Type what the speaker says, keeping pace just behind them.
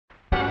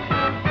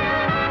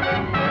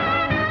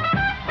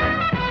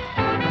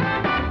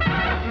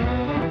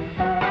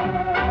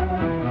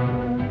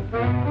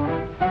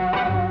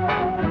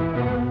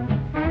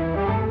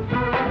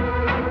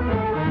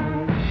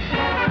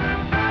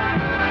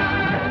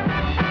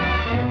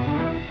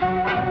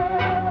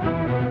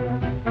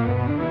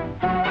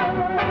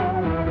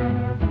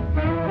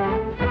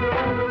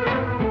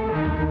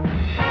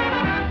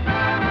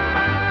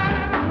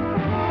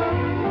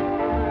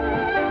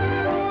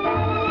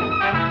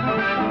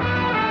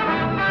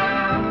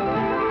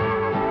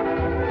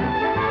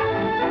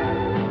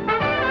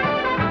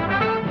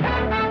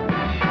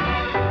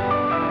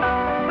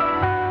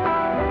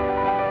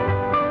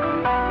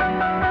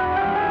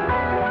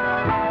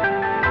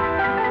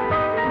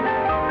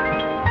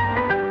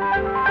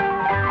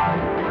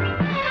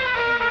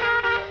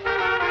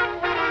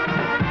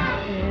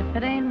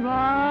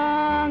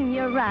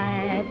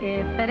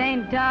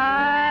think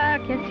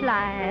dark, it's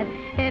light.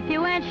 If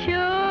you ain't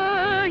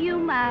sure, you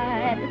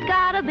might. It's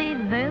gotta be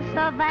this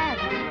or that.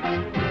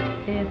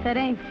 If it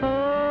ain't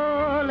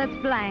full,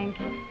 it's blank.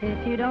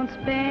 If you don't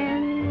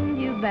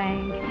spend, you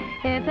bank.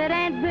 If it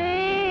ain't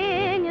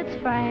Bing,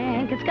 it's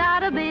Frank. It's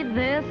gotta be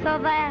this or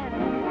that.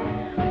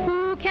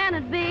 Who can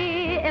it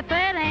be if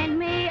it ain't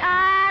me?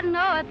 I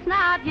know it's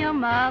not your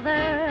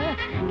mother.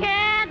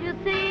 Can't you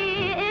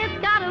see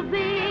it's gotta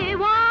be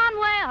one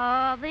way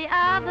or the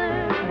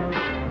other?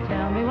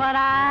 Tell me what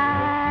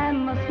I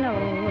must know.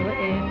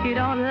 If you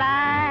don't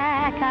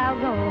like, I'll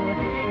go.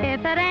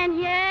 If it ain't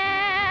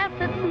yes,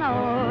 it's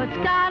no. It's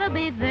gotta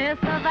be this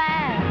or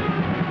that.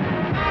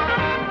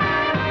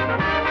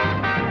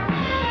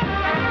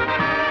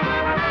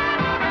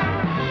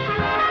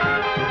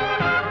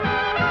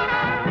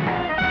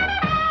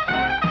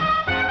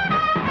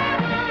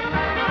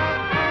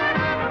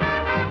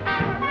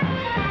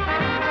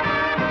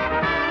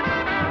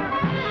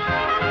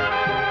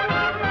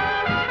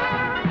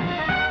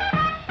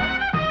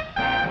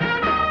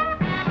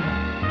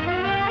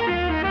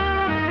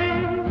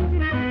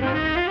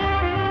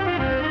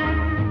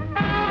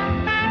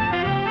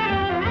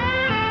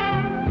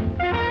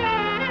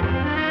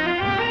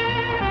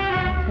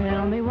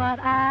 What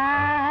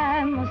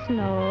I must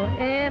know.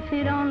 If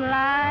you don't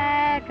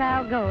like,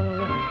 I'll go.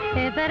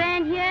 If it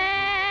ain't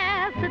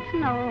yes, it's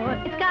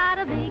no. It's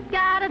gotta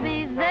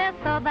be this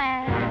or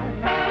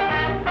that.